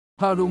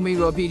How to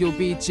mirror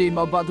PUBG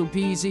mobile to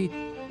PC?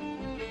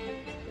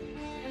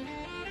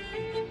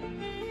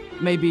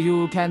 Maybe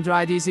you can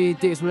try this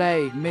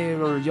display,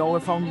 mirror your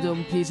phone to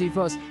PC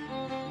first.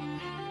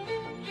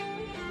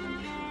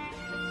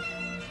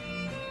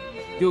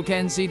 You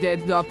can see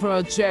that the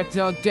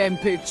projector game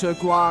picture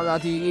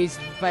quality is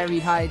very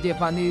high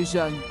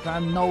definition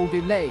and no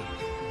delay.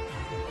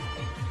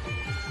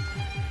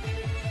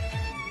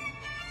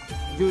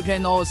 You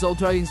can also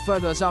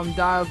transfer some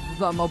data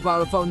from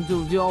mobile phone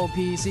to your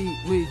PC,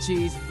 which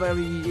is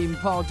very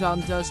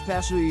important,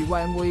 especially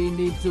when we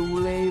need to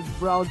live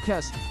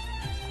broadcast.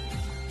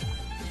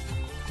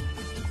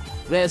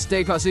 Let's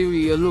take a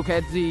serious look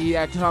at the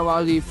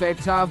actual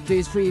effect of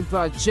this free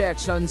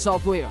projection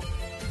software.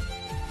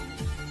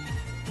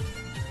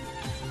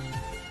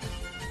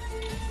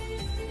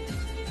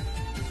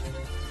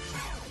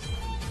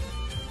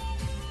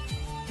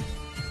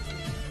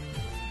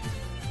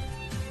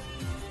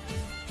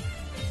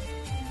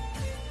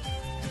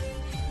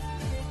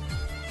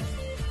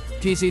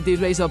 PC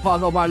display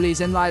support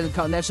wireless and wireless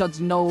connections,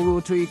 no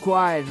root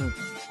required.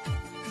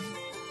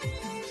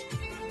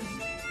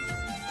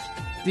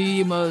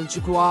 The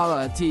image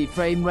quality,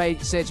 frame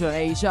rate,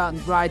 saturation,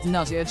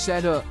 brightness,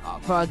 etc.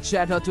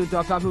 Projector to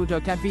the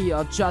computer can be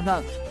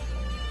adjusted.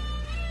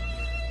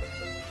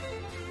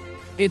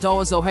 It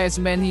also has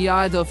many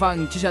other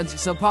functions,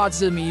 supports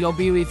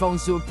mobile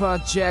phones to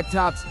project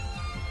apps.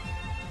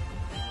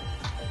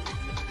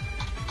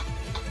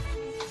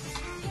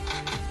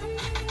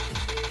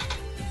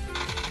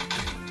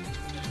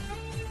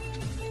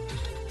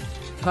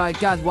 My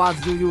God,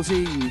 what do you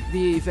think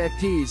the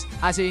effect is?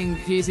 I think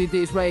PC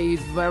display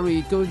is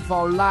very good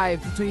for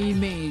live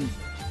streaming.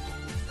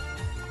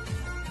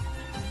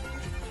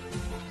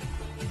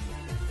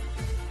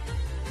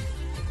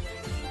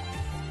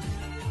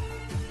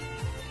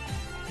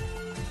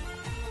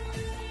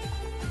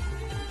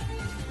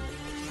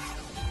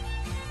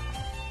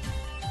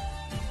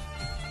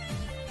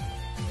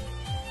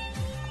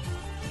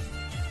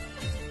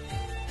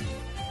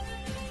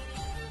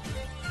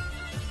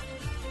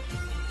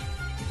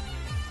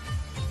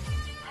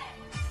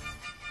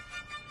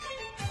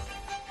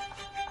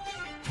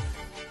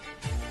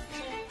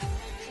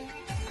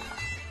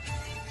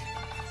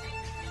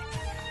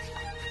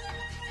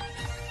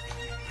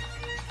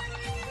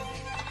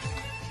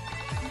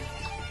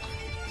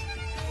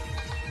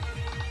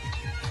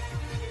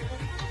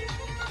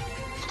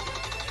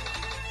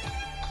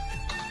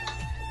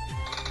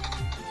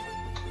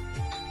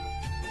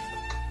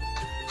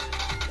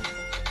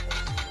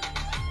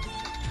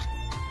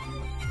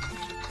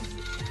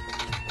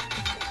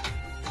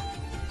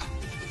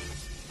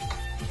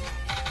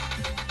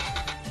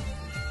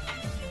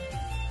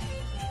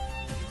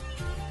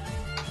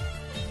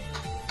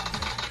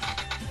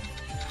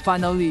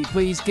 Finally,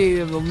 please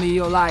give me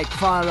a like,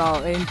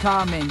 follow, and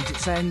comment.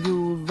 Thank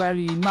you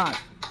very much.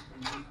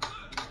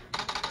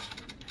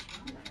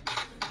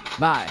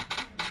 Bye.